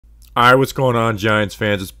Alright, what's going on, Giants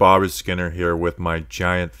fans? It's Bobby Skinner here with my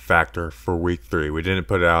Giant Factor for Week 3. We didn't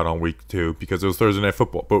put it out on Week 2 because it was Thursday Night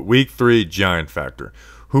Football, but Week 3 Giant Factor.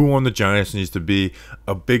 Who on the Giants needs to be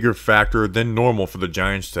a bigger factor than normal for the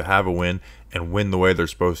Giants to have a win and win the way they're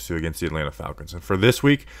supposed to against the Atlanta Falcons? And for this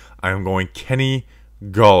week, I am going Kenny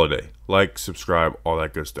Golladay. Like, subscribe, all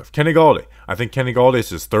that good stuff. Kenny Golladay. I think Kenny Golladay is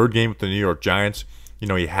his third game with the New York Giants. You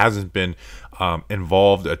know, he hasn't been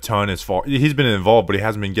involved a ton as far. He's been involved, but he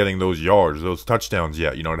hasn't been getting those yards, those touchdowns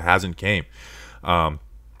yet. You know, it hasn't came. And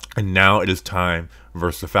now it is time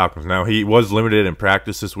versus the Falcons. Now, he was limited in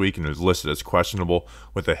practice this week and was listed as questionable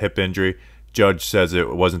with a hip injury. Judge says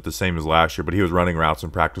it wasn't the same as last year, but he was running routes in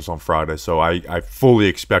practice on Friday, so I fully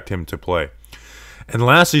expect him to play. And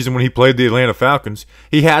last season when he played the Atlanta Falcons,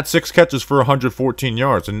 he had 6 catches for 114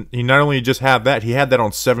 yards. And he not only just had that, he had that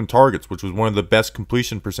on 7 targets, which was one of the best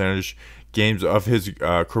completion percentage games of his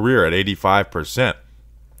career at 85%.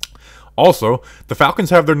 Also, the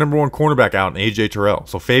Falcons have their #1 cornerback out in A.J. Terrell.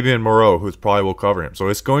 So Fabian Moreau, who probably will cover him. So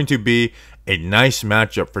it's going to be a nice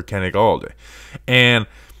matchup for Kenny Golladay. And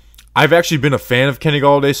I've actually been a fan of Kenny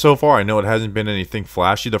Golladay so far. I know it hasn't been anything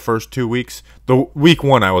flashy the first 2 weeks. The week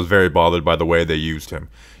 1, I was very bothered by the way they used him.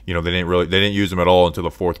 You know, they didn't use him at all until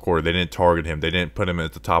the fourth quarter. They didn't target him. They didn't put him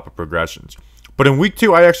at the top of progressions. But in week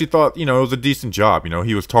 2, I actually thought, you know, it was a decent job. You know,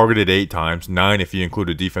 he was targeted 8 times, 9 if you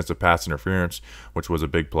included defensive pass interference, which was a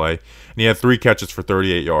big play. And he had 3 catches for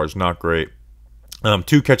 38 yards. Not great.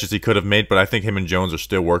 2 catches he could have made, but I think him and Jones are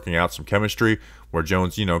still working out some chemistry where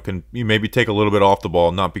Jones, you know, can maybe take a little bit off the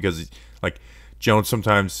ball, not because, like, Jones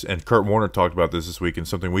sometimes, and Kurt Warner talked about this week, and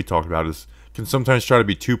something we talked about is can sometimes try to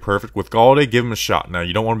be too perfect. With Golladay, give him a shot. Now,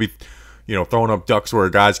 you don't want to be, you know, throwing up ducks where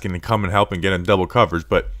guys can come and help and get in double coverage,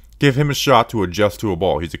 but give him a shot to adjust to a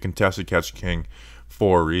ball. He's a contested catch king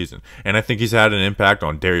for a reason. And I think he's had an impact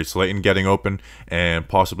on Darius Slayton getting open and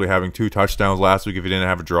possibly having 2 touchdowns last week if he didn't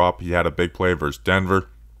have a drop. He had a big play versus Denver.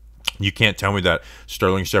 You can't tell me that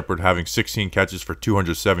Sterling Shepard having 16 catches for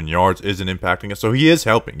 207 yards isn't impacting us. So he is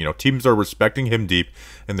helping. You know, teams are respecting him deep,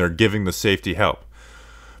 and they're giving the safety help.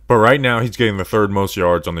 But right now, he's getting the 3rd most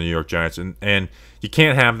yards on the New York Giants, and you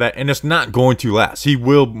can't have that, and it's not going to last. He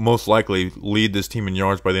will most likely lead this team in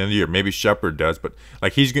yards by the end of the year. Maybe Shepard does, but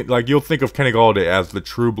like you'll think of Kenny Golladay as the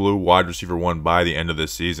true blue wide receiver 1 by the end of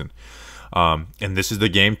this season. And this is the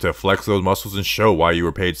game to flex those muscles and show why you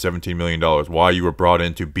were paid $17 million, why you were brought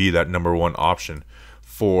in to be that #1 option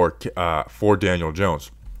for Daniel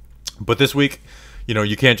Jones. But this week, you know,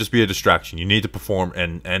 you can't just be a distraction. You need to perform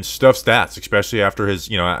and stuff stats, especially after his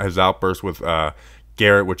outburst with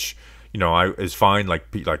Garrett, which, you know, is fine.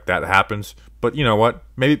 Like that happens. But you know what?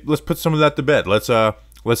 Maybe let's put some of that to bed. Let's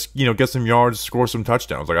you know, get some yards, score some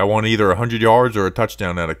touchdowns. Like I want either 100 yards or a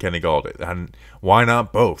touchdown out of Kenny Golladay. And why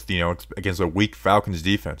not both? You know, against a weak Falcons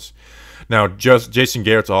defense. Now, just Jason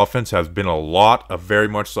Garrett's offense has been a lot of very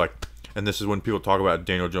much like, and this is when people talk about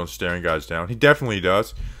Daniel Jones staring guys down. He definitely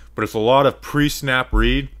does. But it's a lot of pre-snap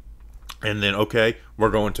read, and then, okay, we're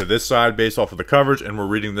going to this side based off of the coverage, and we're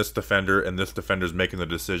reading this defender, and this defender's making the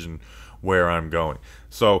decision where I'm going.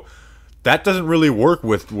 So that doesn't really work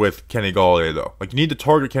with Kenny Golladay, though. Like, you need to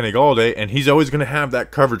target Kenny Golladay, and he's always going to have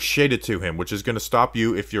that coverage shaded to him, which is going to stop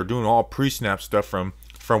you if you're doing all pre-snap stuff from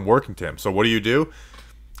working to him. So what do?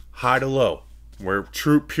 High to low. We're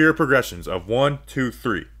pure progressions of 1, 2,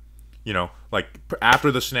 3. You know, like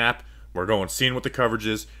after the snap, we're going, seeing what the coverage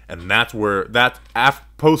is, and that's where,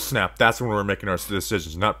 post-snap, that's when we're making our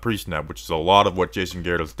decisions, not pre-snap, which is a lot of what Jason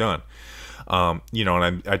Garrett has done. You know,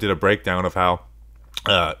 and I did a breakdown of how,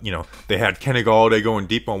 you know, they had Kenny Golladay going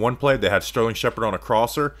deep on one play, they had Sterling Shepard on a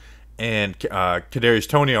crosser, and Kadarius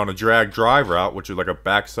Toney on a drag drive route, which is like a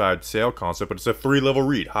backside sail concept, but it's a 3-level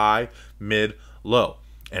read, high, mid, low.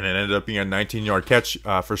 And it ended up being a 19-yard catch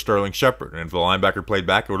for Sterling Shepard. And if the linebacker played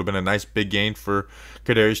back, it would have been a nice big gain for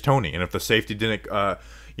Kadarius Toney. And if the safety didn't,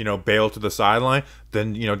 you know, bail to the sideline,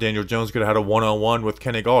 then, you know, Daniel Jones could have had a one-on-one with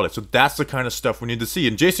Kenny Golladay. So that's the kind of stuff we need to see.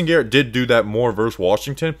 And Jason Garrett did do that more versus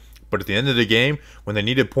Washington. But at the end of the game, when they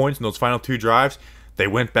needed points in those final 2 drives, they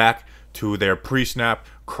went back to their pre-snap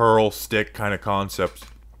curl stick kind of concepts.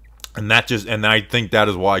 And I think that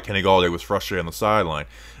is why Kenny Golladay was frustrated on the sideline,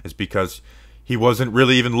 is because he wasn't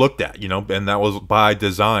really even looked at, you know, and that was by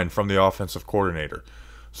design from the offensive coordinator.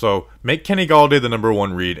 So make Kenny Golladay the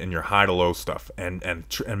 #1 read in your high to low stuff, and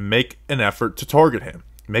make an effort to target him.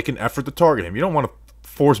 Make an effort to target him. You don't want to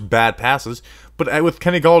force bad passes, but with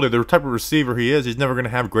Kenny Golladay, the type of receiver he is, he's never going to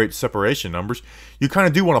have great separation numbers. You kind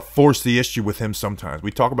of do want to force the issue with him sometimes.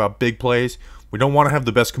 We talk about big plays. We don't want to have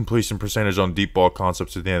the best completion percentage on deep ball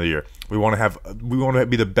concepts at the end of the year. We want to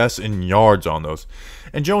be the best in yards on those.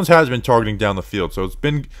 And Jones has been targeting down the field, so it's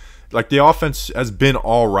been like the offense has been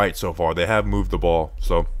all right so far. They have moved the ball.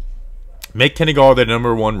 So make Kenny Golladay the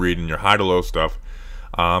 #1 read in your high to low stuff.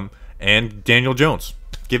 And Daniel Jones,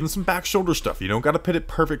 give him some back shoulder stuff. You don't got to put it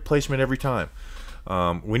perfect placement every time.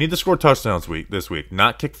 We need to score touchdowns this week,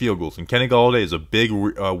 not kick field goals. And Kenny Golladay is a big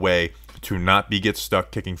way to not get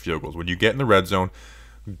stuck kicking field goals. When you get in the red zone,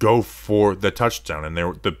 go for the touchdown. And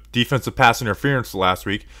the defensive pass interference last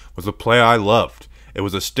week was a play I loved. It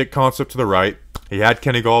was a stick concept to the right. He had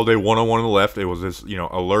Kenny Golladay one-on-one on the left. It was this,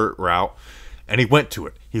 alert route, and he went to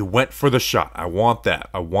it. He went for the shot. I want that.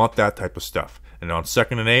 I want that type of stuff. And on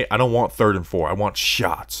 2nd and 8, I don't want 3rd and 4. I want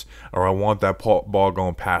shots, or I want that ball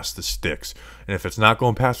going past the sticks. And if it's not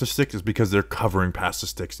going past the sticks, it's because they're covering past the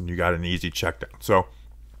sticks, and you got an easy check down. So,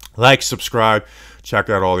 like, subscribe, check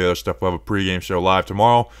out all the other stuff. We'll have a pregame show live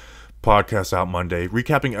tomorrow. Podcast out Monday,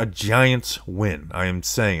 recapping a Giants win. I am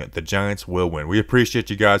saying it. The Giants will win. We appreciate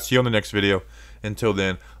you guys. See you on the next video. Until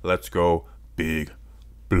then, let's go Big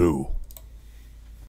Blue.